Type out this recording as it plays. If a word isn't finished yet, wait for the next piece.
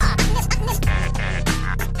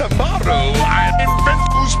I invent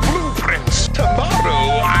those blueprints.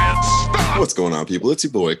 Tomorrow, I'll start. What's going on, people? It's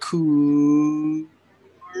your boy, Corey.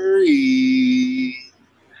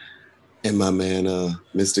 And my man,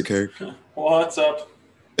 Mr. Kirk. What's up?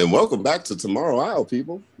 And welcome back to Tomorrow Isle,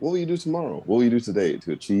 people. What will you do tomorrow? What will you do today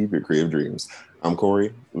to achieve your creative dreams? I'm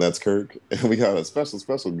Corey, and that's Kirk. And we got a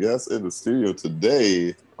special guest in the studio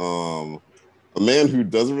today. A man who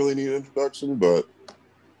doesn't really need an introduction, but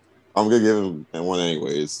I'm going to give him one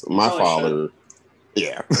anyways. My father,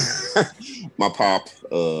 yeah. My pop,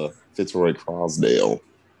 Fitzroy Crosdale.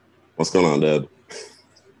 What's going on, Dad?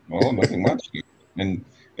 Well, nothing much. And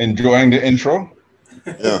enjoying the intro?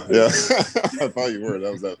 Yeah. I thought you were.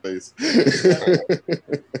 That was that face.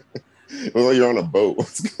 It was like you're on a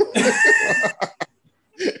boat.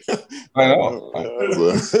 I know.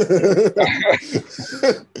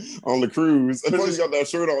 On the cruise. I thought you got that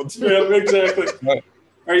shirt on too. Yeah, exactly.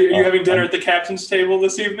 Are you having dinner at the captain's table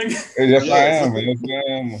this evening? Yes, I am.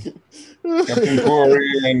 Captain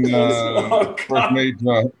Corey and First Mate.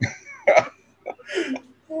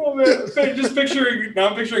 Oh man!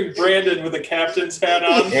 I'm picturing Brandon with a captain's hat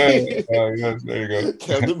on. Yes, there you go.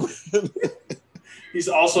 Captain Brandon. He's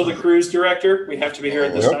also the cruise director. We have to be here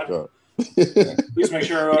at this time. Please make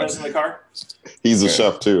sure everyone is in the car. He's a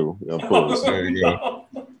chef too, of course. There you go.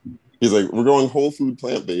 He's like, we're going whole food,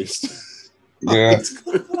 plant-based. Yeah.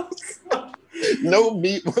 No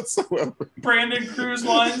meat whatsoever. Brandon Cruise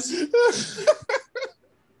Lines.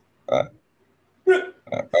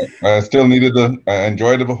 I still needed I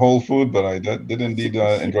enjoyed the whole food, but I did indeed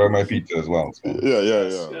enjoy my pizza as well. So.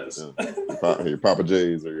 Yes. Your Papa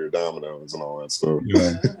J's or your Domino's and all that stuff.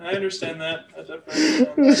 Yeah. I understand that. I definitely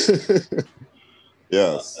understand that.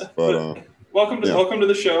 Yes, but welcome to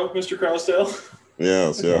the show, Mr. Crosdale.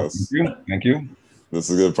 Yes. Thank you. This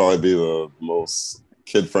is gonna probably be the most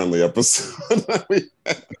kid-friendly episode that we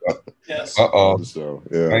have. Yes. Uh-oh. The show.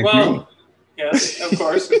 Yeah. Thank you. Yes, of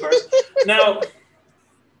course. Now,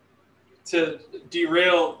 to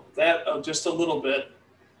derail that just a little bit,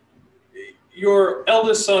 your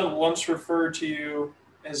eldest son once referred to you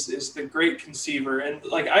as the great conceiver, and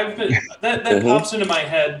like I've been that pops into my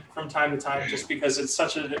head from time to time just because it's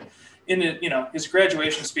such his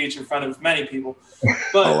graduation speech in front of many people.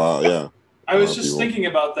 But oh wow, yeah. I was just thinking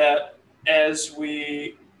about that as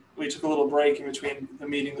we took a little break in between the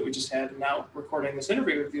meeting that we just had and now recording this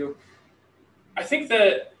interview with you. I think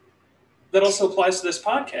that also applies to this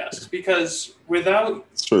podcast because without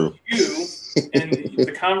you and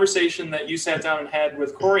the conversation that you sat down and had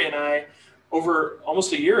with Corey and I over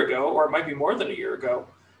almost a year ago, or it might be more than a year ago,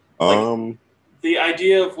 the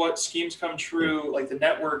idea of what Schemes Come True, like the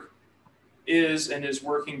network is and is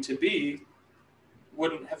working to be,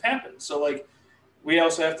 wouldn't have happened. So like, we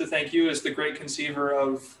also have to thank you as the great conceiver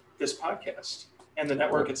of this podcast and the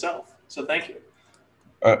network itself. So thank you.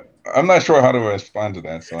 I'm not sure how to respond to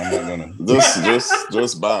that, so I'm not gonna.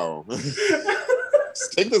 Just bow.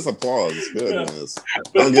 Just take this applause. Goodness,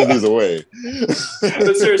 don't give these away.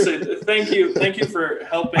 But seriously, thank you for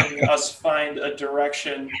helping us find a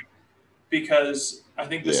direction, because I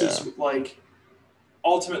think this is like,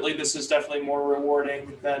 ultimately, this is definitely more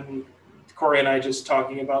rewarding than Corey and I just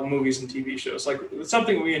talking about movies and TV shows. Like, it's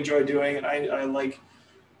something we enjoy doing, and I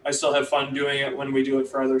still have fun doing it when we do it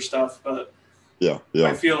for other stuff, but. Yeah.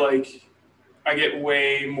 I feel like I get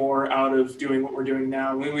way more out of doing what we're doing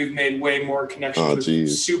now. We've made way more connections with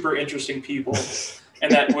super interesting people,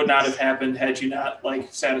 and that would not have happened had you not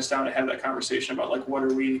like sat us down to have that conversation about like what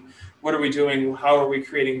are we doing, how are we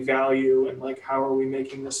creating value, and like how are we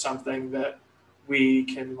making this something that we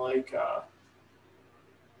can like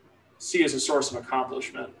see as a source of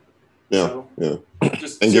accomplishment.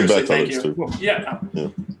 Just and give back to others too. Yeah.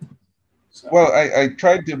 So. Well, I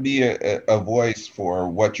tried to be a voice for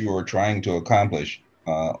what you were trying to accomplish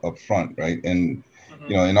up front, right? And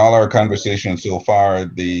in all our conversations so far,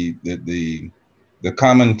 the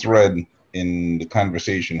common thread in the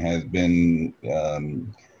conversation has been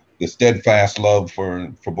the steadfast love for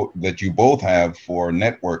that you both have for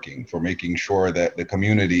networking, for making sure that the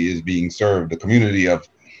community is being served, the community of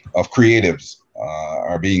creatives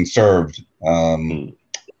are being served.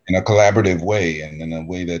 In a collaborative way and in a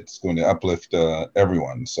way that's going to uplift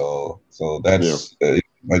everyone. So that's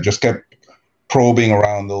I just kept probing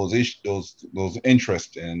around those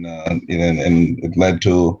interests and it led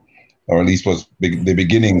to, or at least was the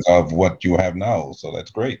beginnings of what you have now. So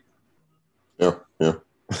that's great. Yeah.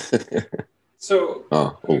 So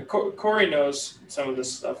Corey knows some of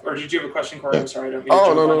this stuff. Or did you have a question, Corey? I'm sorry, I don't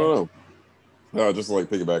mean to No, just like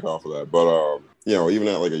piggyback off of that. But even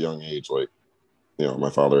at like a young age, like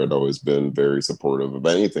my father had always been very supportive of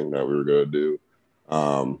anything that we were going to do.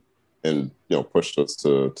 and pushed us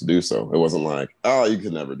to do so. It wasn't like, oh, you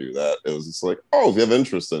could never do that. It was just like, oh, if you have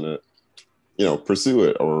interest in it, pursue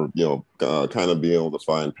it, or kind of be able to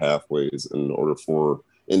find pathways in order for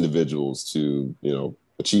individuals to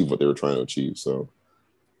achieve what they were trying to achieve. So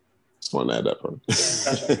just want to add that part.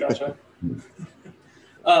 Gotcha.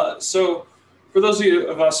 So for those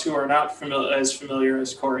of us who are not as familiar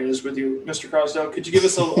as Corey is with you, Mr. Crosdale, could you give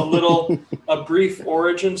us a brief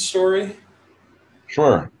origin story?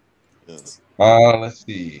 Sure. Yes. Let's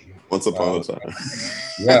see. Once upon a time.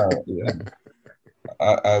 Yeah.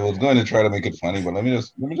 I was going to try to make it funny, but let me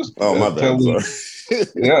just. Oh, my bad. Sorry.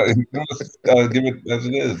 Yeah, give it as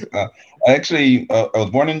it is. I was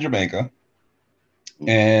born in Jamaica,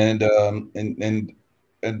 and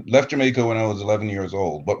left Jamaica when I was 11 years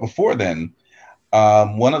old. But before then,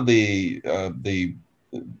 one of the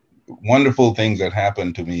wonderful things that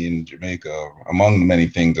happened to me in Jamaica, among the many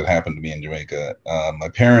things that happened to me in Jamaica, my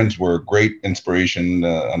parents were a great inspiration.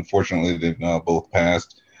 Unfortunately, they've now both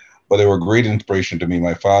passed, but they were a great inspiration to me.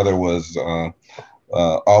 My father was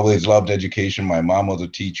always loved education. My mom was a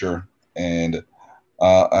teacher, and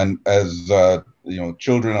as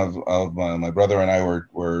children of my brother and I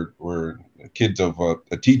were kids of a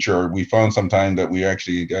teacher, we found sometime that we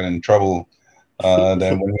actually got in trouble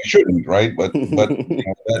than when we shouldn't, right? But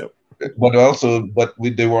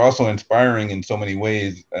they were also inspiring in so many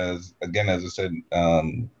ways, as I said,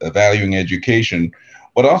 valuing education,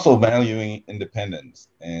 but also valuing independence.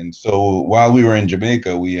 And so while we were in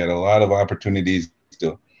Jamaica, we had a lot of opportunities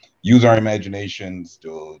to use our imaginations,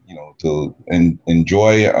 to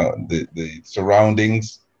enjoy the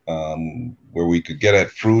surroundings, where we could get at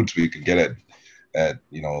fruits, we could get at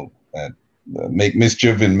make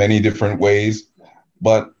mischief in many different ways.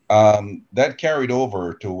 But that carried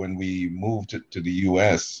over to when we moved to the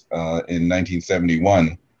U.S. In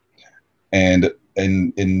 1971, and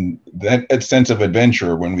in that sense of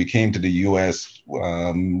adventure, when we came to the U.S.,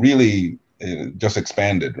 really just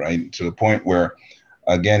expanded, right, to the point where,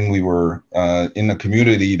 again, we were in a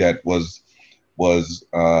community that was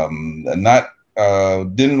not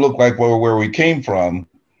didn't look like where we came from,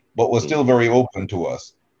 but was still very open to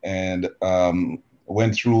us, and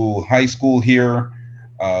went through high school here,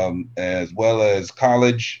 as well as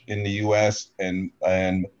college in the U.S. and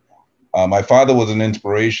my father was an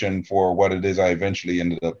inspiration for what it is I eventually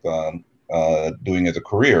ended up doing as a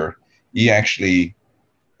career. He actually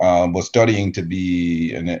was studying to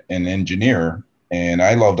be an engineer, and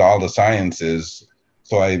I loved all the sciences,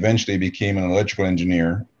 so I eventually became an electrical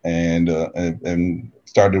engineer and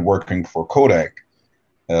started working for Kodak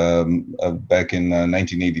back in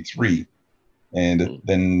 1983, and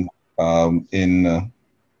then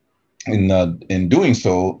in doing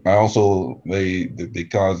so, I also,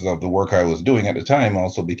 because of the work I was doing at the time,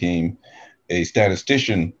 also became a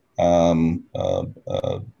statistician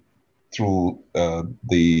through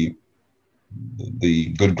the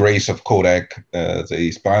good grace of Kodak as a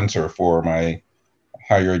sponsor for my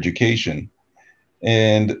higher education.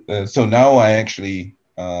 And so now I actually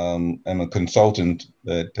am a consultant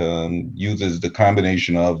that uses the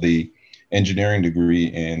combination of the engineering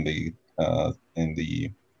degree and the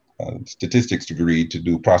statistics degree to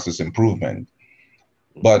do process improvement.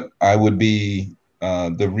 But I would be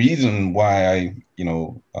the reason why I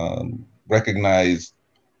recognize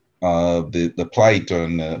the plight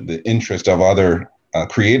and the interest of other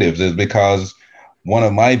creatives is because one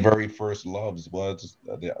of my very first loves was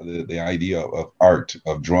the idea of art,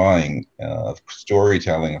 of drawing, of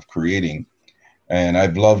storytelling, of creating. And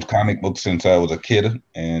I've loved comic books since I was a kid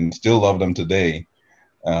and still love them today.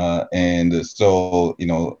 And so,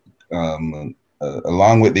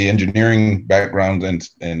 along with the engineering background and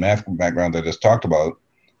math background that I just talked about,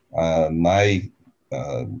 as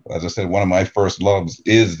I said, one of my first loves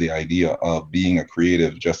is the idea of being a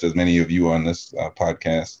creative, just as many of you on this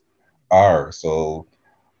podcast are. So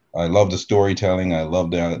I love the storytelling. I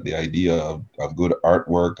love the idea of good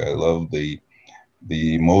artwork. I love the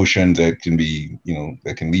emotions that can be,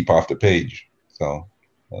 that can leap off the page. So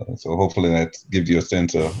hopefully that gives you a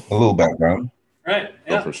sense of a little background. Right.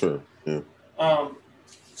 Yeah. Oh, for sure. Yeah.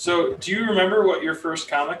 So do you remember what your first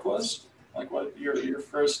comic was? Like what your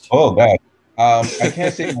first? Oh, God. I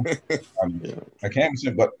can't say. I can't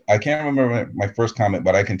say, but I can't remember my first comic.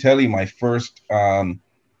 But I can tell you my first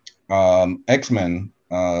X-Men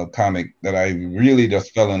comic that I really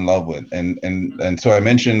just fell in love with, and so I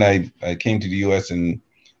mentioned I came to the U.S. in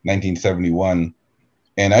 1971,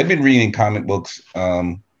 and I'd been reading comic books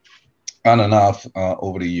on and off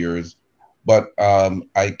over the years. But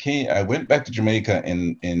I went back to Jamaica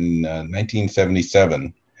in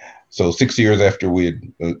 1977, So 6 years after we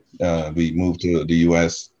moved to the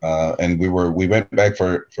U.S. And we went back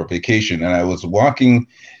for vacation, and I was walking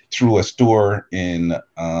through a store in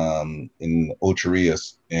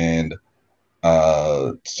Ocherius and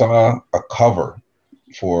saw a cover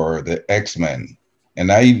for the X-Men,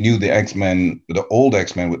 and I knew the X-Men, the old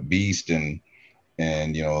X-Men with Beast and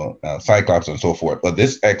Cyclops and so forth, but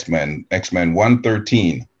this X-Men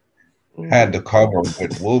 113 had the cover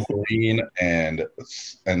with Wolverine and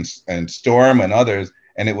Storm and others,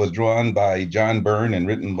 and it was drawn by John Byrne and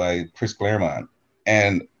written by Chris Claremont.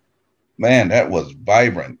 And man, that was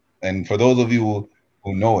vibrant. And for those of you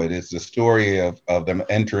who know it, it's the story of them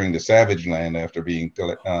entering the Savage Land after being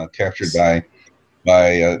captured by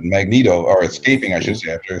Magneto, or escaping, I should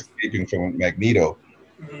say, after escaping from Magneto.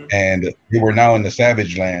 Mm-hmm. And they were now in the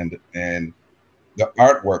Savage Land, and the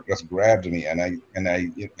artwork just grabbed me, and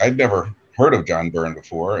I'd never heard of John Byrne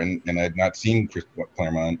before, and I'd not seen Chris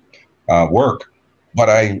Claremont work, but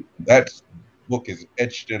that book is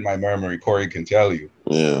etched in my memory. Corey can tell you.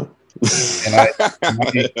 Yeah. And I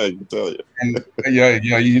can tell you. And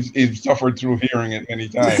he's suffered through hearing it many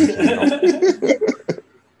times.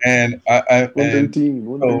 And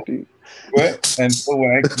 113. And so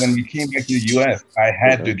when we came back to the U.S., I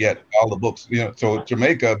had to get all the books. So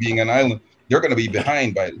Jamaica being an island, they're going to be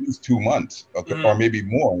behind by at least 2 months, or maybe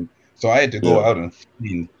more. So I had to go out and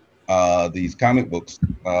find these comic books,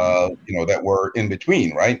 that were in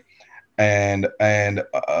between, right? And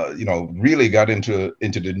really got into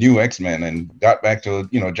the new X-Men and got back to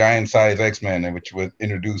giant size X-Men, which would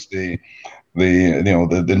introduce the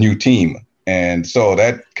new team. And so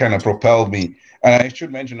that kind of propelled me. And I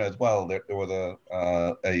should mention as well that there was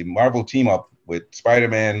a Marvel team up with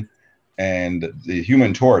Spider-Man and the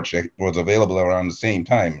Human Torch that was available around the same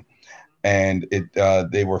time. And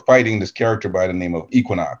they were fighting this character by the name of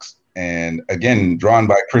Equinox, and again drawn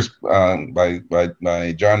by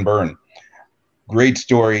by John Byrne. Great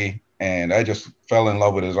story, and I just fell in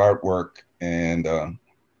love with his artwork. And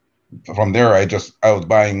from there, I was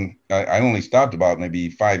buying. I only stopped about maybe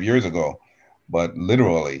 5 years ago, but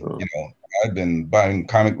literally, I've been buying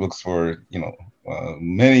comic books for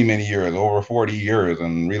many years, over 40 years,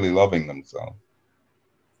 and really loving them. So.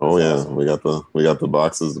 Oh yeah, awesome. we got the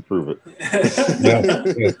boxes to prove it.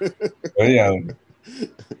 Yeah.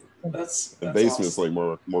 That's the basement's awesome.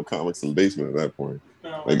 Like more comics in the basement at that point.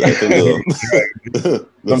 No. Like I think the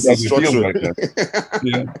structure. Like that.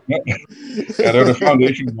 Yeah, they're the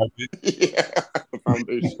foundation of it. Yeah, the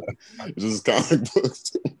foundation. It's just comic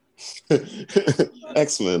books.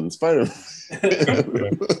 X-Men, Spider-Man.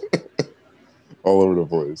 All over the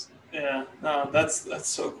place. Yeah, no, that's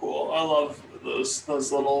so cool. I love those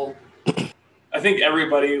little. I think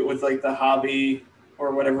everybody with like the hobby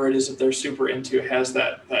or whatever it is that they're super into has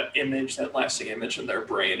that image, that lasting image in their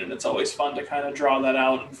brain, and it's always fun to kind of draw that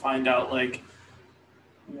out and find out like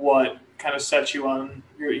what kind of sets you on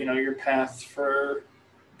your path for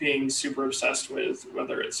being super obsessed with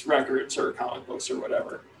whether it's records or comic books or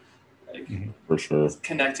whatever. Like, for sure,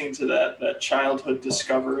 connecting to that childhood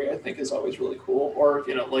discovery, I think, is always really cool. Or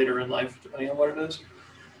later in life, depending on what it is.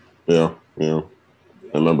 Yeah. I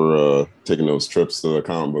remember taking those trips to the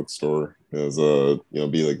comic book store. As be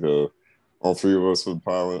like all three of us would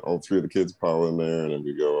pile in, all three of the kids pile in there, and then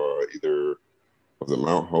we go either was it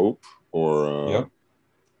Mount Hope or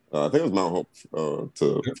I think it was Mount Hope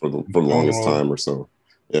for the longest time or so.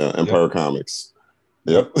 Yeah, Empire Comics.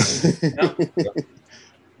 Yep.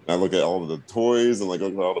 I look at all of the toys and like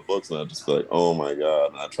look at all the books, and I just feel like, oh my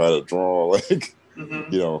god! And I try to draw like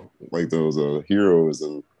like those heroes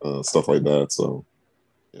and stuff like that. So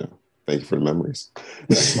yeah, thank you for the memories.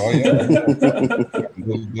 Oh yeah,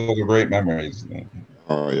 those are great memories.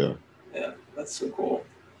 Oh yeah. Yeah, that's so cool.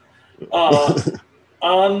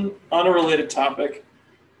 On a related topic,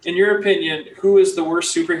 in your opinion, who is the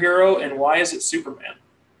worst superhero and why is it Superman?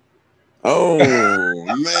 Oh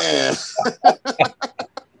man.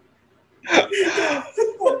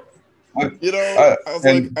 I was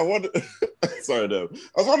like, I wonder. Sorry, Deb.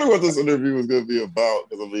 I was wondering what this interview was going to be about.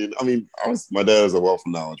 Because my dad is a wealth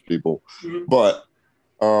of knowledge, people. Mm-hmm. But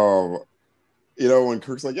when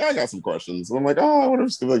Kirk's like, yeah, I got some questions, and I'm like, oh, I wonder if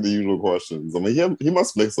it's like the usual questions. I mean, he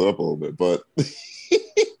must mix it up a little bit, but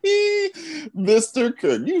Mr.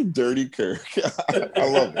 Kirk, you dirty Kirk, I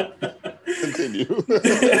love it. Continue.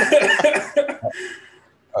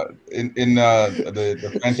 In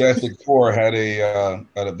the Fantastic Four had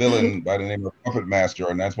a villain by the name of Puppet Master,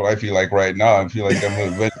 and that's what I feel like right now. I feel like I'm a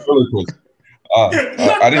ventriloquist.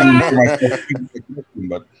 I didn't hear myself,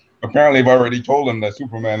 but apparently I've already told him that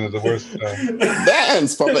Superman is the worst.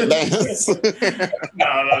 Dance, puppet dance.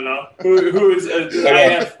 No. Who is?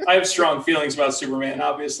 I have strong feelings about Superman,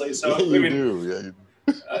 obviously. So You do.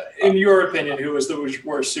 In your opinion, who is the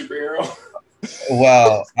worst superhero?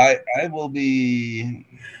 Well, I will be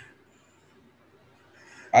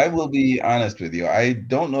honest with you. I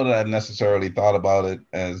don't know that I've necessarily thought about it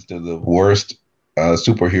as to the worst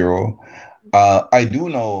superhero. I do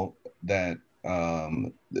know that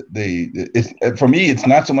for me, it's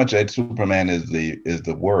not so much that Superman is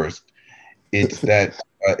the worst. It's that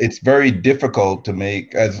it's very difficult to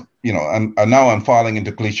make, as you know. I'm falling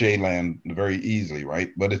into cliche land very easily,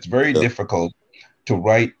 right? But it's very difficult to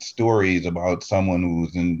write stories about someone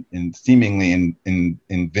who's seemingly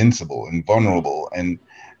invincible and vulnerable and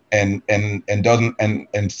doesn't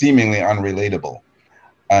and seemingly unrelatable.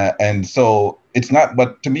 And so it's not,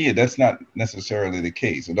 but to me, that's not necessarily the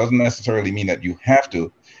case. It doesn't necessarily mean that you have to.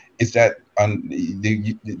 It's that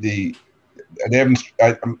they haven't,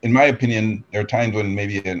 in my opinion, there are times when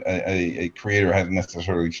maybe a creator hasn't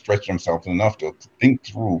necessarily stretched himself enough to think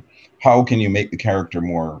through how can you make the character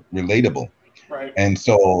more relatable. Right. And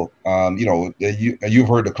so, you've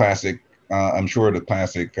heard the classic, I'm sure the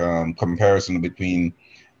classic comparison between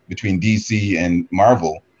DC and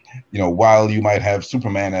Marvel. While you might have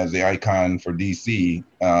Superman as the icon for DC,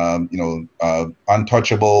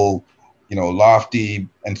 untouchable, lofty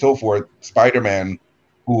and so forth, Spider-Man,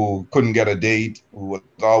 who couldn't get a date, who was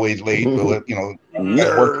always late, nerd.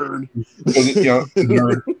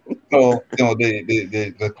 Nerd. So,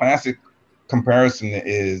 the classic comparison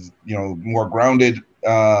is, more grounded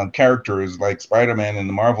characters like Spider-Man in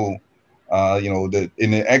the Marvel.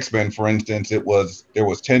 In the X-Men, for instance, there was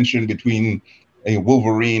tension between a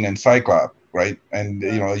Wolverine and Cyclops, right? And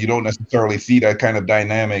you don't necessarily see that kind of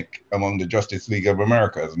dynamic among the Justice League of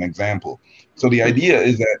America, as an example. So the idea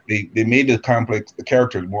is that they made the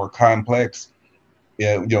characters more complex.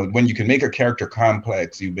 When you can make a character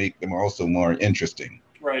complex, you make them also more interesting.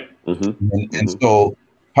 Right. And so,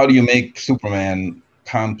 how do you make Superman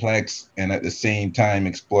complex and at the same time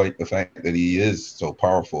exploit the fact that he is so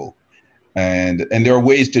powerful? And there are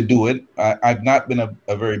ways to do it. I've not been a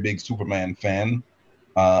very big Superman fan.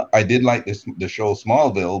 I did like the show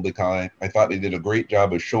Smallville because I thought they did a great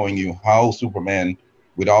job of showing you how Superman,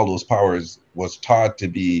 with all those powers, was taught to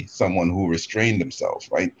be someone who restrained himself,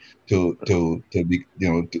 right? To be,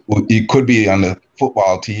 he could be on the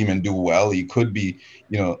football team and do well. He could be,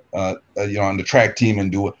 on the track team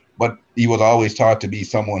and do it. But he was always taught to be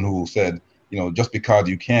someone who said, just because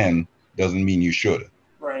you can doesn't mean you should.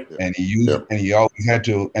 Right. And he always had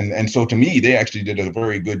to, and so to me, they actually did a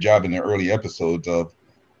very good job in the early episodes of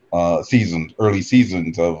early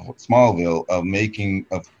seasons of Smallville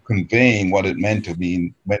of conveying what it meant to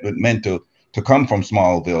be, what it meant to come from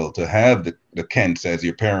Smallville, to have the Kents as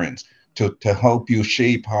your parents, to help you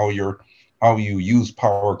shape how you use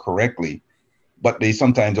power correctly. But they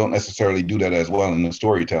sometimes don't necessarily do that as well in the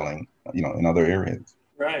storytelling, in other areas.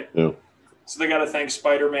 Right. Yeah. So they got to thank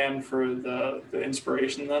Spider-Man for the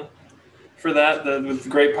inspiration then. For that, with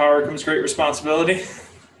great power comes great responsibility.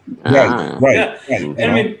 Right.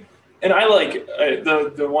 Yeah. And I like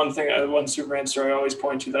the one Superman story I always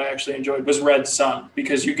point to that I actually enjoyed was Red Sun,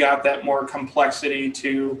 because you got that more complexity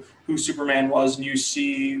to who Superman was, and you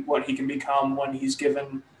see what he can become when he's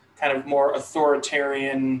given kind of more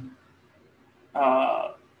authoritarian,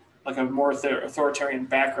 authoritarian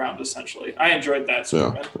background. Essentially, I enjoyed that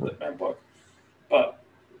Superman book, but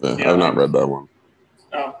I've not read that one.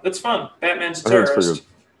 Oh, that's fun. Batman's a terrorist.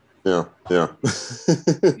 Yeah.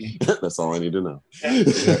 That's all I need to know. Yeah.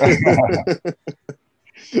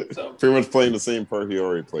 So, pretty much playing the same part he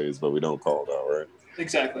already plays, but we don't call it out, right?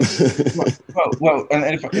 Exactly. well,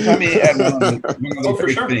 and if I may add one other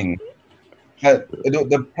quick thing,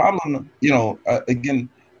 the problem, again,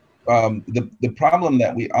 the problem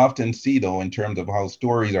that we often see, though, in terms of how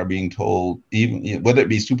stories are being told, even whether it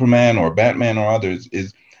be Superman or Batman or others,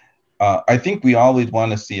 is I think we always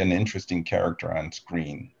want to see an interesting character on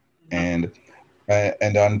screen. And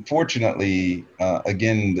unfortunately,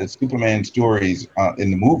 again, the Superman stories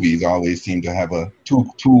in the movies always seem to have it's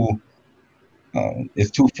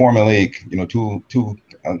too formulaic, too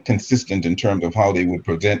consistent in terms of how they would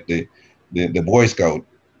present the Boy Scout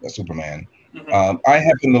Superman. I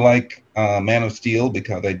happen to like Man of Steel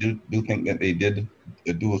because I do think that they did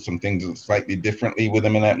do some things slightly differently with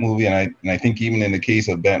him in that movie, and I think even in the case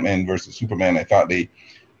of Batman versus Superman, I thought they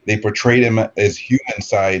portrayed him as human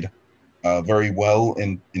side very well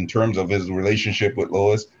in terms of his relationship with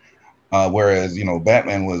Lois. Whereas,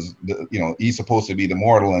 Batman was, he's supposed to be the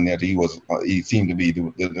mortal, and that he seemed to be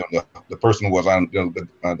the person who was on,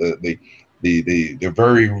 the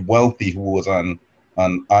very wealthy, who was on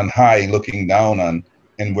high, looking down on,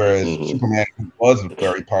 and whereas Superman was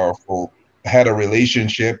very powerful, had a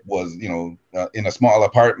relationship, was in a small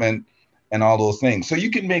apartment, and all those things. So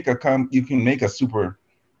you can make a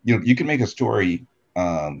story.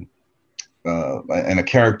 And a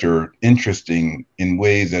character interesting in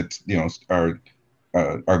ways that are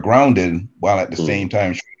grounded, while at the same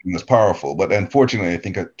time showing as powerful. But unfortunately, I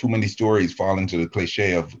think too many stories fall into the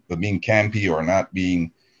cliche of being campy or not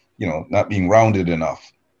being rounded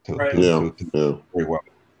enough to very well.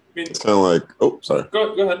 It's kind of like, oh, sorry.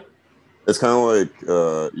 Go ahead. It's kind of like,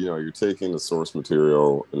 you're taking the source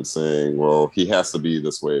material and saying, well, he has to be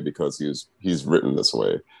this way because he's written this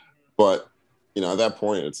way. But at that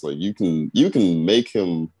point, it's like you can make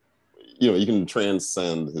him, you can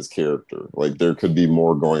transcend his character. Like there could be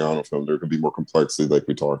more going on with him. There could be more complexity, like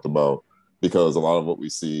we talked about, because a lot of what we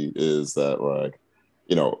see is that, like,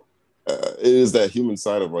 it is that human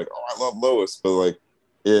side of like, oh, I love Lois, but like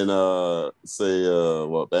in say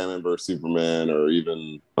Batman vs Superman, or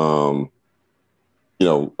even I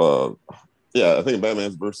think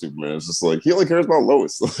Batman vs Superman is just like he only cares about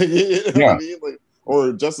Lois. Like, what I mean? Like,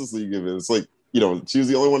 or Justice League, even it's like, she was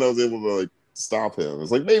the only one that was able to like stop him.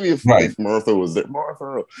 It's like maybe if Martha was there,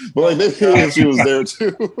 but like maybe if she was there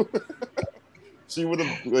too, she would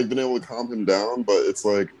have like been able to calm him down. But it's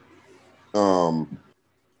like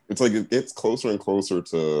it gets closer and closer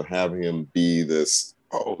to having him be this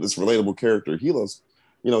relatable character. He loves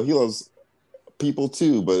people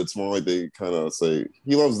too, but it's more like they kind of say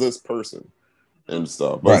he loves this person and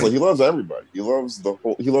stuff. But it's like he loves everybody. He loves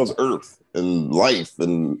he loves Earth and life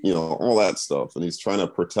and all that stuff, and he's trying to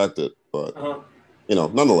protect it. But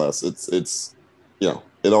nonetheless, it's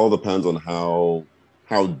it all depends on how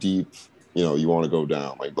deep you want to go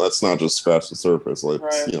down. Like, let's not just scratch the surface.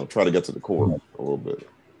 Let's try to get to the core a little bit.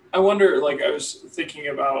 I wonder, like, I was thinking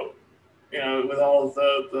about with all of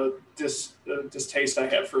the distaste I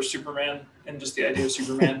have for Superman and just the idea of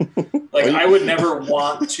Superman, like I would never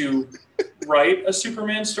want to write a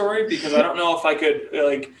Superman story, because I don't know if I could,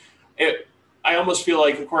 like, I almost feel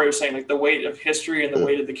like Corey was saying, like, the weight of history and the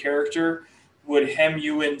weight of the character would hem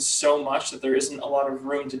you in so much that there isn't a lot of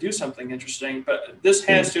room to do something interesting. But this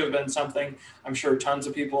has to have been something, I'm sure tons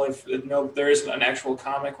of people know there isn't an actual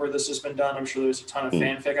comic where this has been done. I'm sure there's a ton of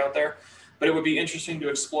fanfic out there. But it would be interesting to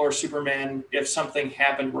explore Superman if something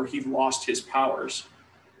happened where he lost his powers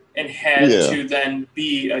and had to then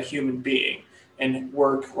be a human being and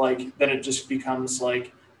work, like, then it just becomes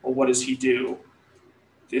like, well, what does he do?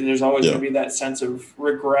 There's always going to be that sense of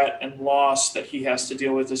regret and loss that he has to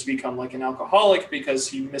deal with. Does he become like an alcoholic because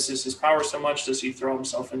he misses his power so much? Does he throw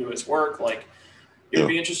himself into his work? Like, it would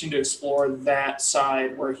be interesting to explore that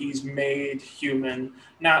side where he's made human,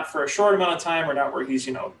 not for a short amount of time, or not where he's,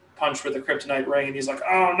 punched with a kryptonite ring and he's like,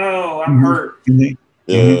 oh no, I'm hurt.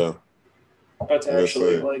 Yeah. But to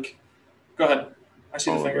actually, like, go ahead. I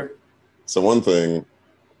see the finger. So one thing,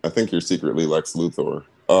 I think you're secretly Lex Luthor.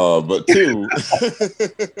 But two,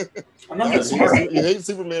 I'm not that smart. You hate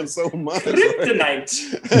Superman so much.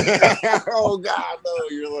 Kryptonite. Oh God, no!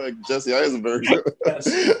 You're like Jesse Eisenberg. Yes.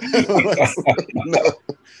 No,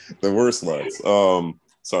 the worst Lex.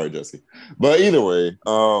 Sorry, Jesse. But either way,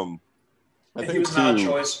 I think he was not a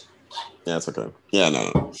choice. Yeah, it's okay. Yeah,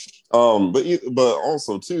 no. But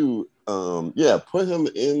also too, put him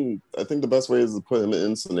in. I think the best way is to put him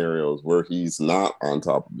in scenarios where he's not on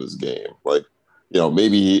top of his game. Like,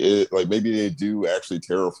 maybe they do actually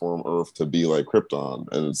terraform Earth to be like Krypton,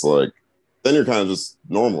 and it's like then you're kind of just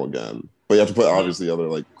normal again. But you have to put obviously other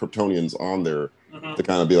like Kryptonians on there to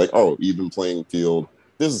kind of be like, oh, even playing field.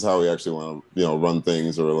 This is how we actually want to run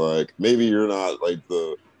things, or like maybe you're not like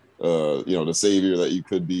the the savior that you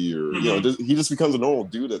could be, or he just becomes a normal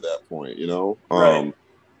dude at that point, Right.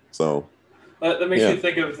 So that makes me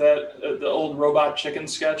think of that the old Robot Chicken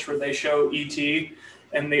sketch where they show E.T.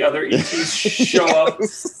 and the other ETs show up,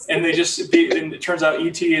 and they and it turns out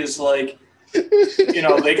ET is like,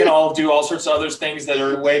 they can all do all sorts of other things that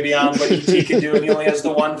are way beyond what ET can do, and he only has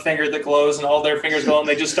the one finger that glows, and all their fingers glow, and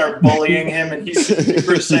they just start bullying him, and he's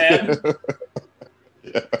super sad.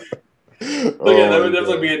 That would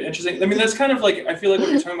definitely be an interesting. I mean, that's kind of like, I feel like what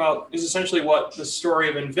you're talking about is essentially what the story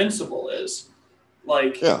of Invincible is.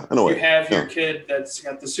 Like, you have your kid that's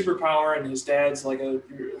got the superpower, and his dad's like a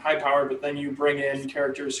high power, but then you bring in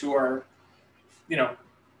characters who are,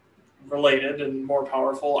 related and more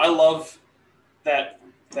powerful. I love that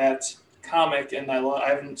comic, and I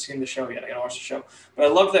haven't seen the show yet. I gotta watch the show, but I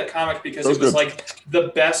loved that comic because it was like the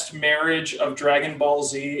best marriage of Dragon Ball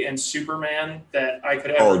Z and Superman that I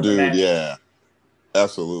could ever imagine. Yeah,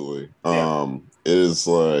 absolutely. It is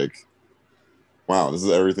like, wow, this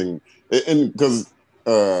is everything, and because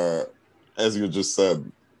as you just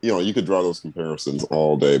said, you could draw those comparisons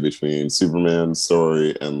all day between Superman's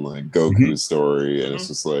story and like Goku's story, and it's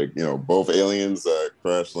just like, both aliens that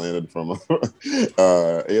crash landed from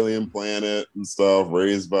a alien planet and stuff,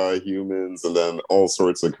 raised by humans, and then all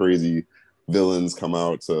sorts of crazy villains come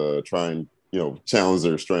out to try and challenge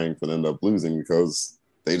their strength and end up losing because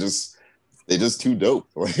they just too dope.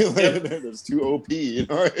 They're just too OP,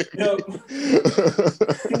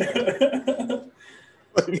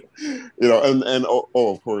 and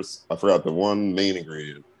of course, I forgot the one main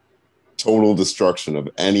ingredient: total destruction of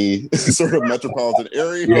any sort of metropolitan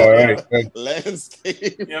area,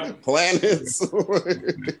 landscape, planets,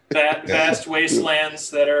 vast wastelands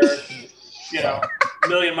that are, a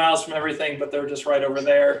million miles from everything, but they're just right over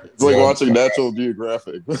there. It's like watching National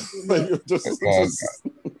Geographic.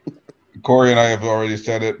 Corey and I have already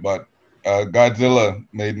said it, but Godzilla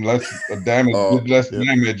made less damage,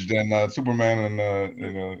 damage than Superman and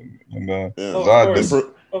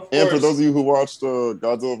Zod. And for those of you who watched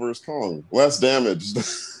Godzilla vs. Kong, less damaged.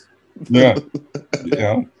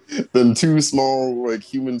 Than two small, like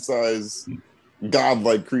human-sized,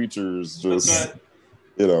 godlike creatures just,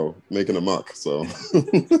 making a muck. So,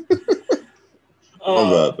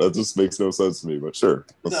 that just makes no sense to me. But sure,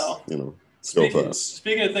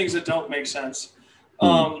 Speaking of things that don't make sense,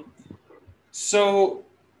 so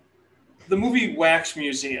the movie Wax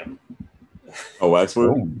Museum. Oh,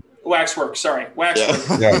 Waxwork? Waxwork, sorry.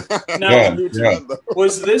 Waxwork. Yeah. Now,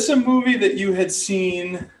 was this a movie that you had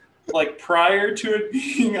seen like prior to it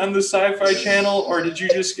being on the Sci-Fi Channel, or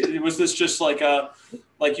was this just like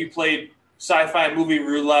you played Sci-Fi movie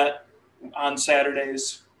roulette on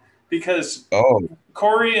Saturdays? Because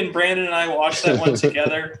Corey and Brandon and I watched that one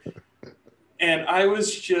together. And I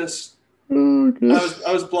was just, I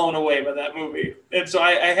was blown away by that movie. And so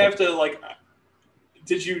I have to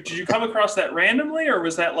did you come across that randomly, or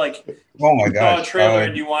was that like, oh my you saw a trailer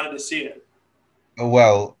and you wanted to see it?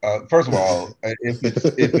 Well, first of all,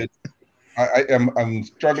 I'm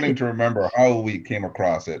struggling to remember how we came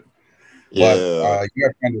across it. But you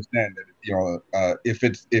have to understand that if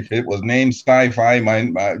it was named Sci-Fi, my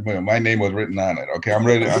name was written on it. Okay, I'm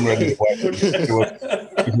ready to watch it.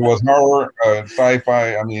 If it was horror,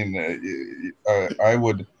 Sci-Fi, I mean, I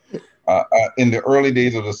would. In the early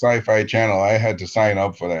days of the Sci-Fi Channel, I had to sign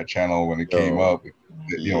up for that channel when it came up.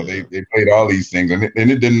 They played all these things, and it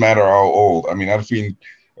didn't matter how old. I mean, I've seen.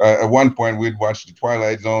 At one point, we'd watch The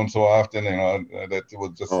Twilight Zone so often, that it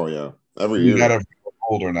was just. Oh yeah, every year. No matter if you were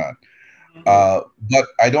old or not. But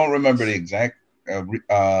I don't remember the exact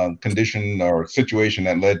condition or situation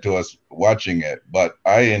that led to us watching it. But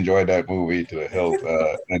I enjoyed that movie to the hilt,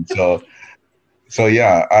 and so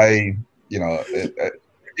yeah,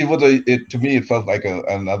 to me it felt like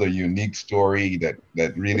another unique story that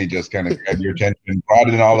really just kind of grabbed your attention, brought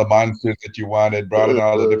in all the monsters that you wanted, brought in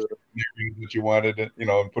all the different theories that you wanted, and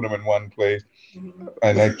put them in one place.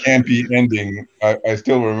 And that campy ending, I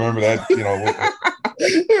still remember that,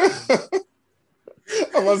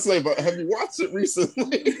 I must say, but have you watched it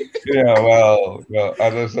recently? Yeah, well,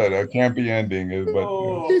 as I said, a campy ending is,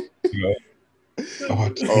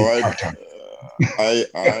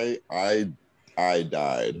 I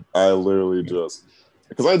died. I literally just,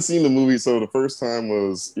 because I'd seen the movie. So the first time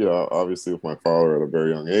was, obviously with my father at a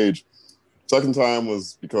very young age. Second time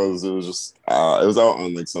was because it was just, it was out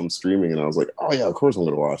on like some streaming, and I was like, oh yeah, of course I'm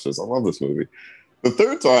going to watch this. I love this movie. The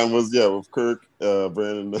third time was, with Kirk,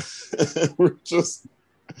 Brandon, we're just,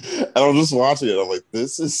 and I'm just watching it. I'm like,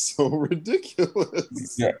 this is so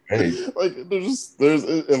ridiculous. Yeah, hey. Like, I'm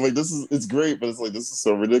like, it's great, but it's like, this is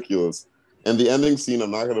so ridiculous. And the ending scene,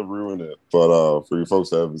 I'm not going to ruin it, but for you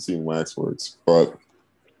folks that haven't seen Waxworks, but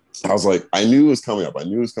I was like, I knew it was coming up.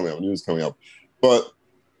 But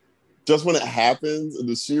just when it happens, and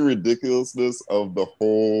the sheer ridiculousness of the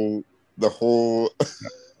whole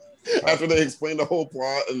after they explain the whole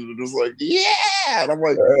plot, and they're just like, yeah, and I'm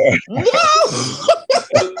like, no.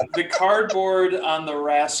 The cardboard on the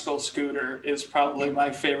Rascal scooter is probably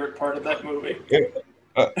my favorite part of that movie.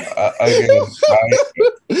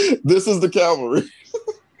 This is the cavalry.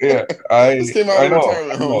 Yeah, this came out of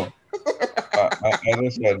retirement home. As I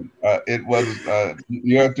said, it was.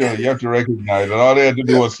 You have to recognize that all they had to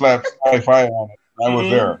do was slap Sci-Fi on it. I was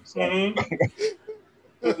there. So. Mm-hmm.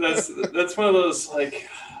 That's one of those like,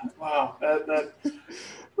 wow.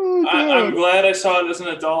 I'm glad I saw it as an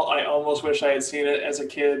adult. I almost wish I had seen it as a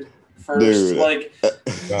kid first. Dude. Like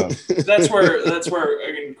that's where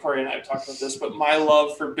I mean, Corey and I have talked about this, but my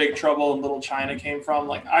love for Big Trouble in Little China came from.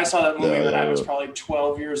 Like I saw that movie when I was probably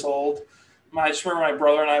 12 years old. I just remember my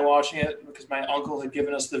brother and I watching it because my uncle had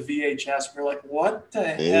given us the VHS. We were like, "What the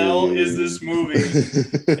hell is this movie?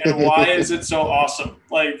 And why is it so awesome?"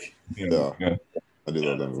 Like, I do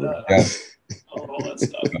love that movie. All that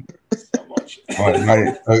stuff. So much.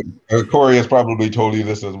 Corey has probably told you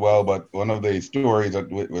this as well, but one of the stories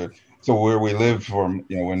that where we lived from,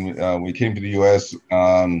 when we came to the U.S.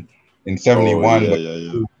 In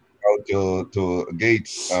 '71, out to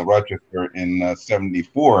Gates, Rochester in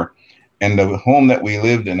 '74. And the home that we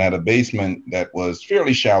lived in had a basement that was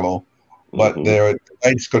fairly shallow, but the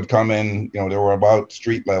lights could come in, they were about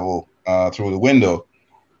street level through the window.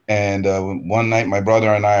 And one night, my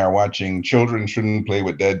brother and I are watching Children Shouldn't Play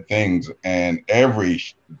with Dead Things. And every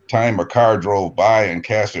time a car drove by and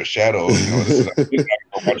cast a shadow,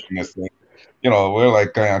 watching this thing, we're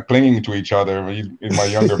like kind of clinging to each other. He's my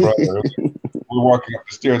younger brother. We're walking up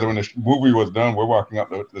the stairs, and when the movie was done, we're walking up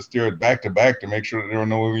the stairs back to back to make sure that there were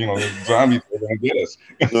no, zombies that were going to get us.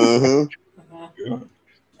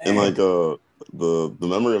 And like the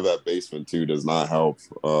memory of that basement too does not help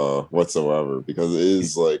whatsoever, because it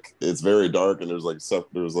is like it's very dark, and there's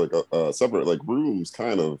separate like rooms,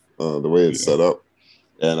 kind of the way it's set up.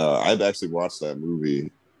 And I've actually watched that movie.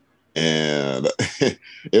 And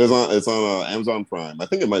it's on Amazon Prime. I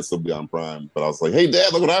think it might still be on Prime, but I was like, "Hey,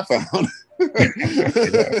 Dad, look what I found!"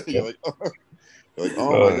 You're like, "Oh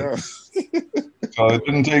my god!" So it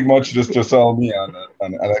didn't take much just to sell me on that.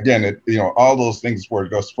 And again, all those things were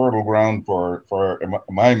just fertile ground for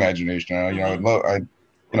my imagination. I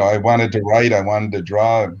wanted to write, I wanted to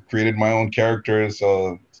draw, created my own characters.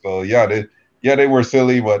 So they were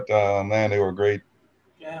silly, but man, they were great.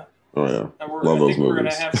 Yeah. Oh yeah, I think we're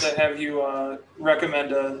gonna have to have you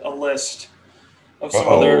recommend a list of some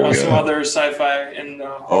other sci-fi and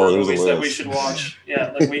horror movies that we should watch.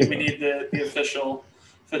 Yeah, like we need the official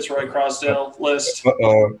Fitzroy Crossdale list.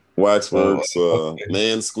 Waxworks,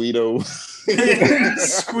 Man Squeedo.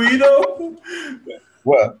 Squeedo.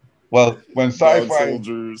 Well, when sci-fi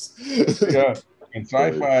soldiers. when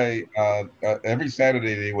sci-fi every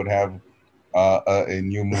Saturday they would have a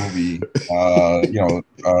new movie,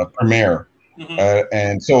 premiere.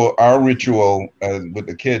 And so our ritual with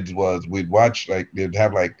the kids was we'd watch, they'd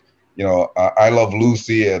have I Love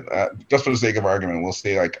Lucy just for the sake of argument, we'll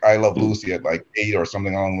say I Love Lucy at 8 or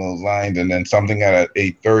something along those lines, and then something at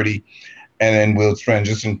 8:30, and then we'll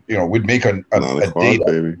transition. We'd make a date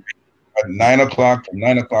baby. At 9 o'clock. From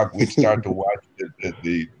 9 o'clock, we'd start to watch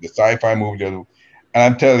the sci-fi movie. And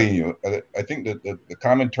I'm telling you, I think that the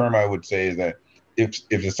common term I would say is that if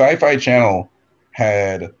the Sci-Fi Channel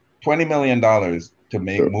had $20 million to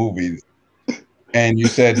make movies, and you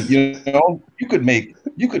said, you could make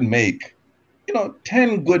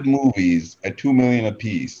 10 good movies at $2 million a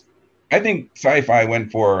piece. I think Sci-Fi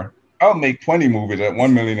went for, I'll make 20 movies at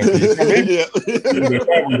 $1 million a piece. Maybe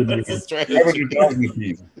 500,000 a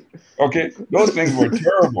piece. Okay, those things were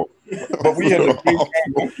terrible, but we had a great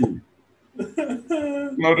time.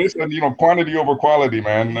 This quantity over quality,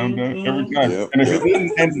 man. Every time, and if it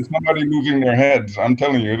didn't end with somebody losing their heads, I'm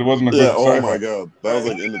telling you, it wasn't a good. Oh my god, that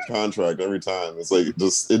was in the contract every time. It's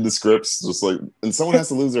just in the scripts, and someone has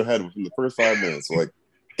to lose their head within the first 5 minutes. So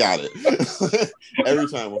got it every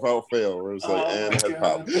time without fail. Where it's and head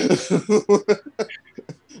pop.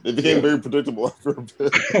 It became very predictable after a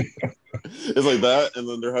bit. It's like that, and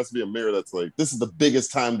then there has to be a mirror that's like, this is the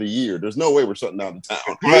biggest time of the year. There's no way we're shutting down the town.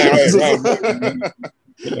 Right.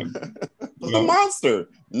 There's a monster.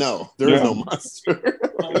 No, there is no monster.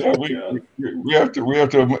 We have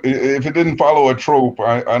to. If it didn't follow a trope,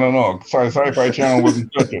 I don't know. Sci-Fi Channel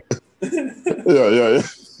wouldn't touch it. Yeah.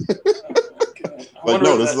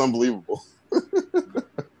 No, this is unbelievable. I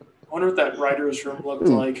wonder what that writer's room looked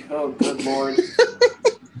like. Oh, good lord.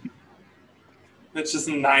 It's just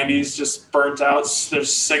the 90s, just burnt out.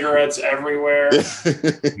 There's cigarettes everywhere.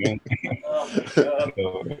 Oh my god.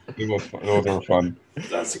 Those were fun.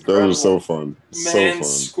 That's incredible. Those are so fun. Man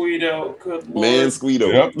Squeedo. Good lord. Man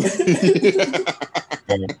Squeedo. Yep.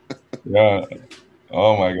 Yeah.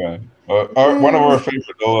 Oh my god. One of our favorites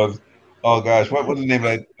was, oh gosh, what was the name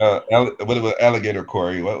of that? What was Alligator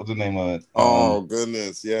Corey? What was the name of it? Oh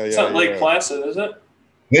goodness, yeah. It's not Lake Placid, is it?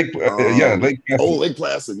 Lake Placid. Oh, Lake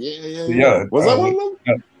Placid. Yeah. Was that one of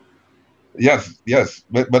them? Yes.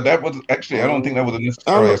 But that was actually, I don't think that was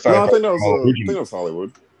necessarily a sci-fi. I think that was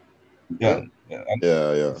Hollywood. Yeah.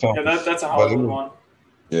 So, that's a Hollywood one.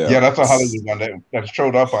 Yeah, that's a Hollywood one that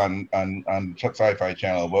showed up on Sci-Fi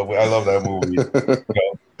Channel. But I love that movie.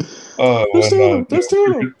 There's two of them. There's two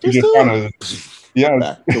of them. There's two of them. Yeah,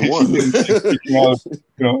 back to one.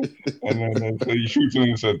 And then so he shoots him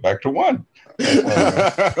and says, "Back to one."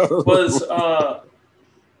 Was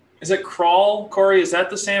is it Crawl, Corey? Is that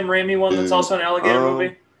the Sam Raimi one that's also an alligator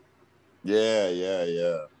movie? Yeah.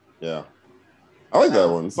 I like that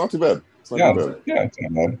one. It's not too bad. It's not too bad. Yeah, it's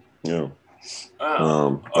not bad. Yeah.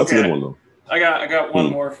 Okay. That's a good one though. I got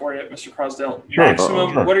one more for you, Mr. Crosdale. Sure.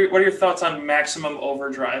 Maximum. Sure. What are your thoughts on Maximum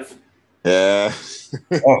Overdrive? Yeah.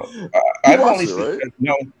 I've only seen it, right?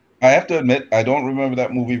 No, I have to admit I don't remember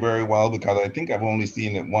that movie very well because I think I've only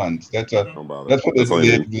seen it once. That's what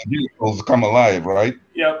the vehicles come alive, right?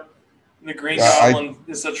 Yep. The Green Goblin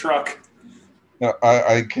is a truck.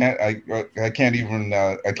 I can't even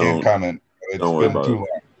comment. It's don't worry about too it. long.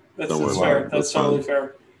 That's fair. That's totally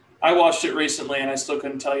fair. I watched it recently and I still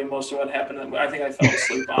couldn't tell you most of what happened. I think I fell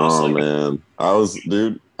asleep, honestly. Oh man, I was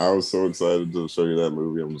so excited to show you that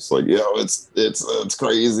movie. I'm just like, it's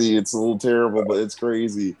crazy. It's a little terrible, but it's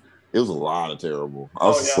crazy. It was a lot of terrible. I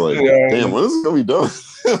was just like, damn, when is it gonna be done?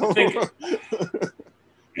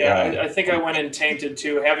 I think I went in tainted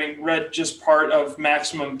too, having read just part of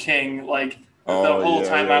Maximum King. Like the whole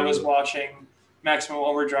time I was watching Maximum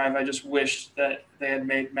Overdrive, I just wished that they had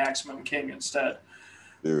made Maximum King instead.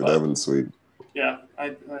 Dude, that'd been sweet. Yeah,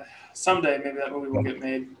 someday maybe that movie will get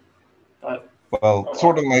made. But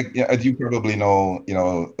sort of like, as you probably know,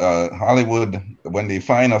 Hollywood, when they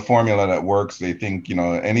find a formula that works, they think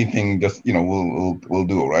anything just will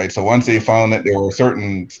do, right? So once they found that there were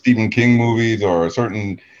certain Stephen King movies or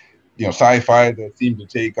certain sci-fi that seemed to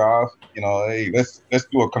take off, hey, let's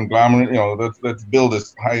do a conglomerate, let's build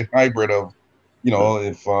this hybrid of.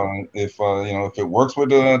 If it works with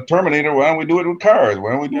the Terminator, why don't we do it with cars?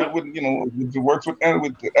 Why don't we do it with, if it works with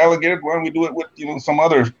alligators, why don't we do it with, some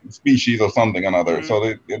other species or something another? Mm-hmm. So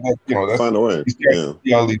that's find a way.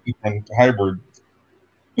 See all these different hybrids.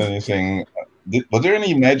 And you're saying, was there any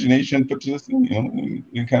imagination put to this thing?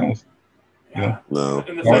 You kind of, no.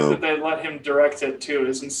 And the fact that they let him direct it too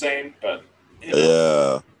is insane. But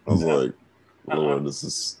I was like, Lord, this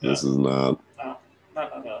is not. No.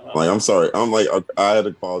 Like, I'm sorry. I'm like, I had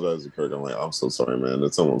to apologize to Kirk. I'm like, I'm so sorry, man.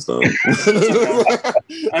 It's almost done.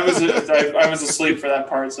 I was asleep for that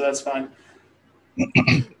part, so that's fine.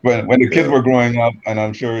 When the kids were growing up, and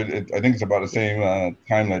I'm sure I think it's about the same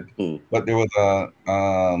time but there was a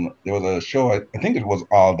show. I think it was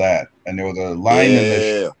All That, and there was a line in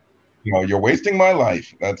the show, you're wasting my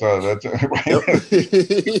life. That's right. That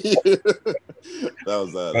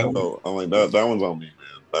was that. I'm like, that one's on me, man.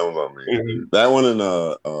 That one's on me. That one and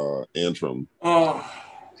Antrim. Oh,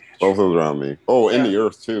 both of those are on me. Oh, In the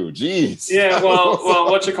Earth too. Jeez. Yeah.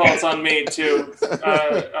 Well, it's on me too.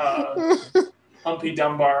 Humpy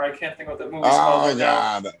Dunbar. I can't think what that movie's called. Oh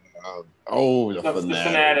God. The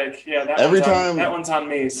Fanatic. Yeah. That one's on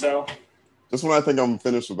me. So. Just when I think I'm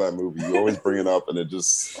finished with that movie, you always bring it up, and I'm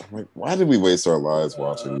like, why did we waste our lives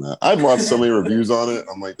watching that? I'd watched so many reviews on it.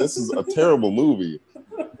 I'm like, this is a terrible movie.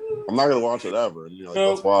 I'm not gonna watch it ever. And you're like,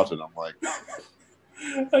 let's watch it. I'm like,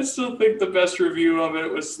 I still think the best review of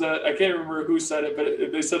it was that I can't remember who said it,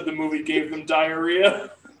 but they said the movie gave them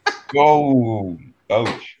diarrhea. Oh,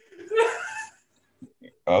 ouch!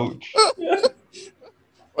 Ouch!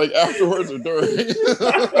 Like afterwards or during?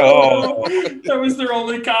 That was their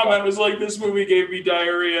only comment. Was like, this movie gave me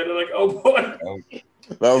diarrhea. They're like, oh boy.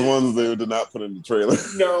 That was one they did not put in the trailer.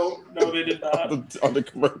 No, they did not. on the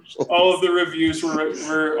commercial. All of the reviews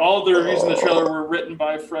were all of the reviews in the trailer were written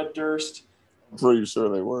by Fred Durst. I'm pretty sure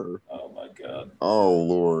they were. Oh my God. Oh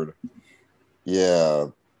Lord. Yeah.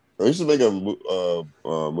 We should make a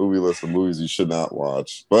movie list of movies you should not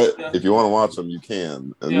watch. But if you want to watch them, you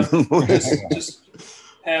can. Just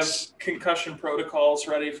have concussion protocols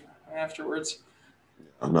ready afterwards.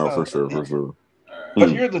 No, for sure.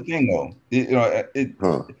 But here's the thing, though.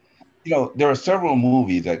 There are several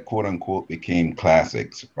movies that "quote unquote" became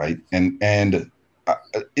classics, right? And to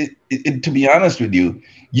be honest with you,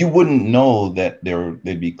 you wouldn't know that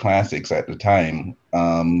they'd be classics at the time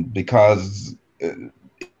because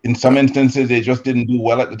in some instances they just didn't do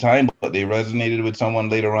well at the time, but they resonated with someone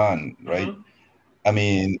later on, right? Mm-hmm. I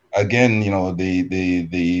mean, again, the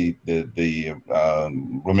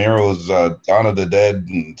Romero's Dawn of the Dead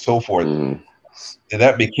and so forth. Mm-hmm. And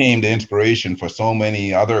that became the inspiration for so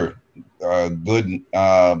many other good,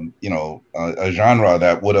 a genre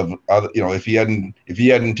that would have, if he hadn't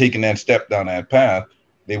taken that step down that path,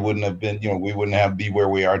 they wouldn't have been, we wouldn't be where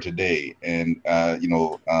we are today. And there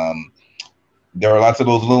are lots of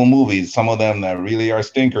those little movies, some of them that really are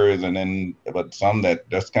stinkers, but some that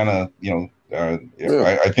just kind of, I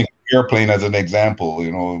think Airplane as an example,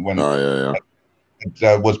 when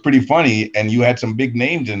was pretty funny, and you had some big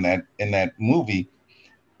names in that movie.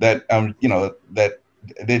 That that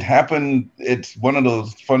it happened. It's one of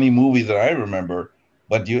those funny movies that I remember.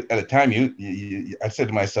 But at the time, I said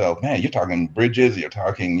to myself, man, you're talking Bridges, you're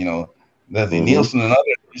talking, Leslie Nielsen and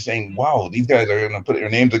others. You're saying, wow, these guys are going to put their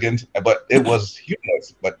names against. But it was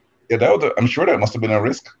humorous. But I'm sure that must have been a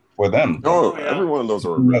risk for them. Oh, every one of those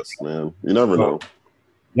are a risk, man. You never know.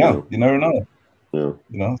 Yeah, you never know. Yeah.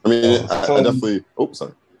 I mean, I definitely. Oh,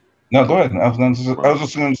 sorry. No, go ahead. I was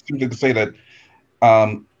just going to say that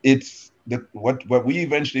it's what we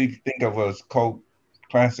eventually think of as cult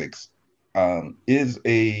classics is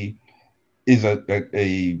a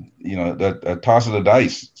toss of the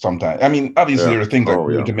dice sometimes. I mean, obviously there are things that go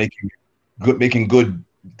into making good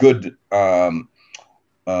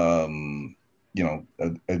a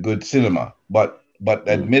good cinema, but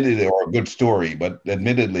admittedly, or a good story, but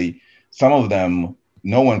admittedly, some of them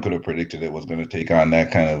no one could have predicted it was going to take on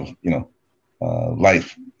that kind of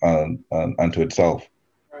life unto itself.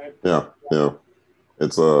 Right. Yeah.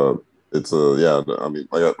 It's a I mean,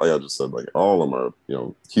 like I just said, like all of them are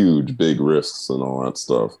huge, big risks and all that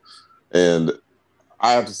stuff. And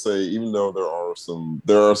I have to say, even though there are some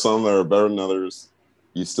that are better than others,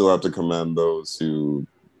 you still have to commend those who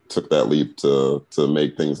took that leap to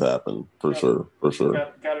make things happen. For sure.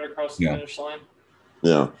 Got it across the finish line.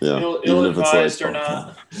 Yeah. Ill-advised or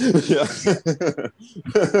not. Yeah.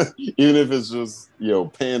 Even if it's just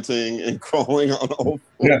panting and crawling on all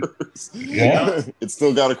fours. Yeah. It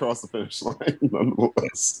still got across the finish line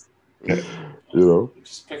nonetheless.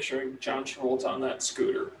 Just picturing John Travolta on that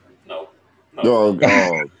scooter. No. Oh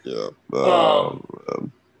yeah.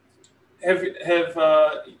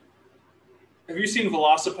 Have you seen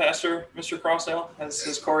Velocipaster, Mr. Crossdale?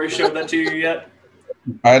 Has Corey showed that to you yet?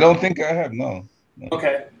 I don't think I have. No.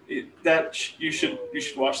 Okay, that you should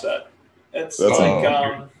watch that. That's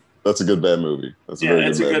a good bad movie. That's a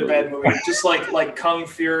good bad movie. Just like Kung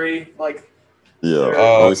Fury, like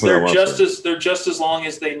they're just as long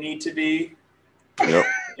as they need to be. Yep.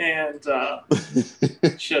 And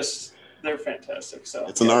they're fantastic. So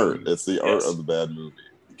it's an art. It's the art of the bad movie.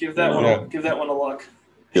 Give that one a look.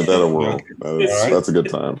 Give that a whirl. That's a good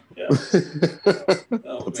time. Yeah.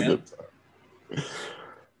 That's a good time.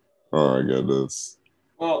 Oh my goodness.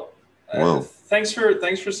 Well, thanks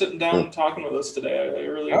for sitting down and talking with us today. I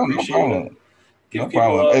really appreciate it. No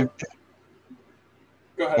problem.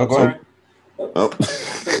 Go ahead. Sorry.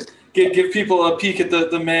 Give people a peek at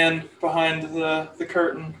the man behind the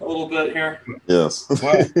curtain a little bit here. Yes.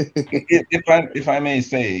 Well, if I may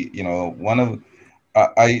say, one of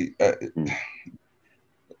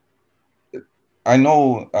I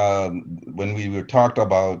know when we were talked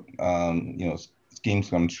about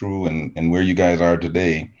schemes come true and where you guys are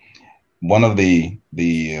today, one of the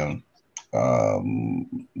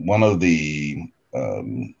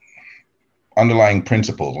underlying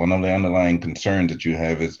principles, one of the underlying concerns that you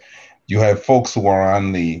have is you have folks who are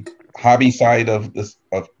on the hobby side of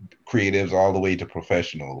creatives all the way to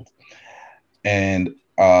professionals, and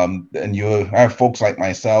you have folks like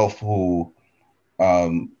myself who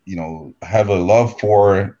have a love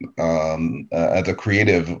for, as a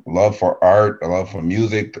creative, love for art, a love for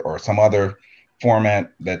music, or some other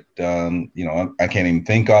format that, I can't even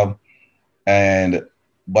think of.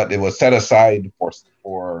 But it was set aside for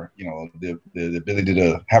the ability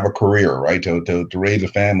to have a career, right? To raise a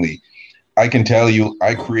family. I can tell you,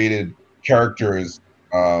 I created characters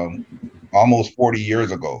almost 40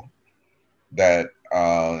 years ago that,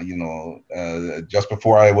 just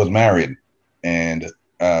before I was married. And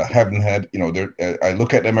haven't had, I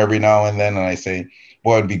look at them every now and then, and I say,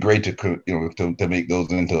 boy, it'd be great to make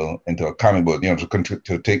those into a comic book,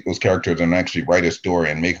 to take those characters and actually write a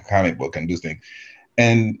story and make a comic book and do things.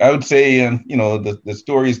 And I would say, the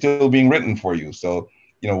story is still being written for you. So,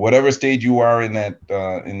 whatever stage you are in that,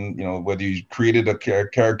 whether you created a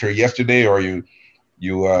character yesterday or you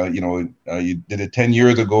did it 10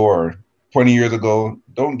 years ago or 20 years ago,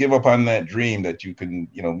 don't give up on that dream that you can,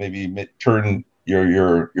 maybe turn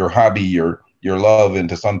your hobby, your love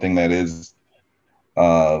into something that is,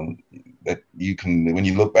 that you can, when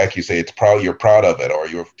you look back, you say you're proud of it, or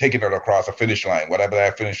you're taking it across a finish line, whatever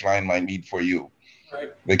that finish line might mean for you.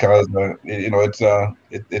 Right. Because,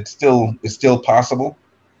 it's still possible.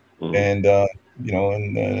 Mm-hmm. And,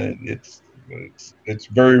 it's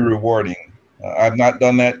very rewarding. I've not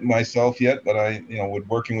done that myself yet, but with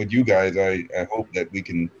working with you guys, I hope that we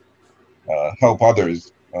can help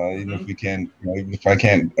others, even if we can, even if I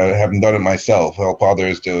can't, haven't done it myself, help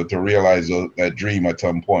others to realize that dream at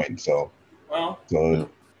some point. So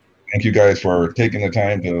thank you guys for taking the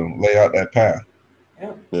time to lay out that path.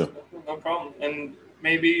 Yeah. no problem. And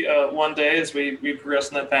maybe one day, as we progress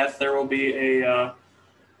in that path, there will be a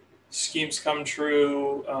Schemes Come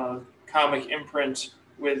True comic imprint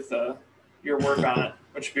with your work on it,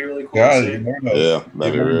 which would be really cool to see. Yeah,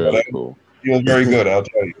 that'd be really cool. He was very good, I'll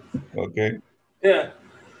tell you. Okay. Yeah.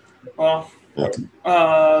 Well,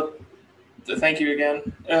 thank you again.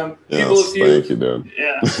 People, if you, thank you, dude.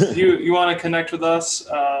 Yeah, if you want to connect with us,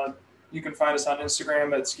 you can find us on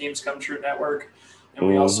Instagram at Schemes Come True Network. And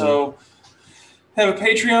we also have a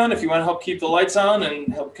Patreon if you want to help keep the lights on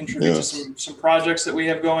and help contribute to some projects that we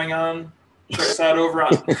have going on. Check us out over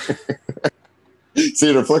on.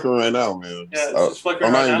 See, they're flickering right now, man. Yeah, it's just flickering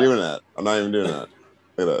I'm not right even now. doing that. I'm not even doing that.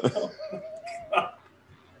 Look at that.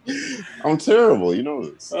 I'm terrible. You know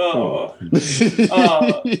this.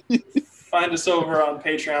 Find us over on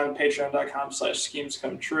Patreon, patreon.com/Schemes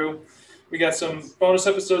Come True. We got some bonus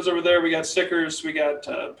episodes over there. We got stickers. We got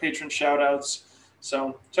patron shout outs.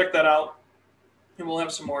 So check that out. And we'll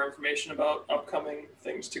have some more information about upcoming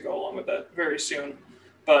things to go along with that very soon.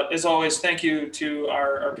 But as always, thank you to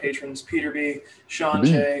our patrons, Peter B, Sean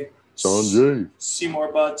J,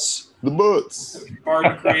 Seymour Butts, the Butts,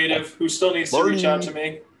 Barton Creative, who still needs to reach out to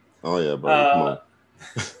me. Oh yeah, Barton, come on.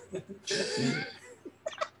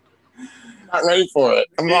 Not ready for it.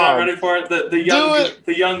 You're not ready for it.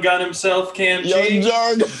 The young gun himself, Cam G.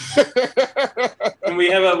 Young Jug. And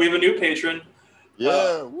we have a new patron.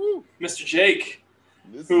 Yeah, Mr. Jake,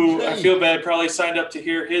 who I feel bad probably signed up to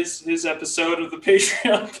hear his episode of the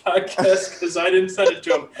Patreon podcast because I didn't send it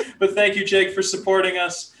to him. But thank you, Jake, for supporting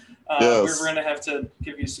us. We're going to have to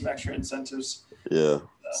give you some extra incentives. Yeah,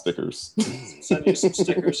 stickers. Send you some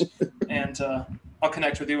stickers, and I'll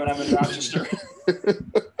connect with you when I'm in Rochester.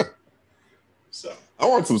 So I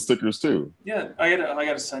want some stickers too. Yeah, I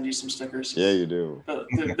gotta send you some stickers. Yeah, you do.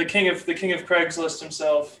 The king of Craigslist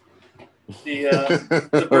himself, the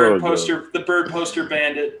bird poster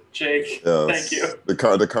bandit, Jake. Yes. Thank you.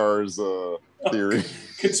 The cars theory.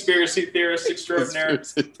 Conspiracy theorist extraordinaire.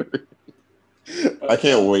 I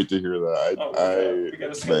can't wait to hear that. We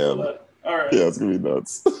gotta schedule that. All right. Yeah, it's gonna be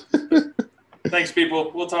nuts. Thanks,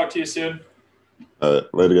 people. We'll talk to you soon. All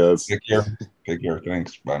right, later, guys. Take care.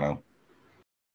 Thanks. Bye now.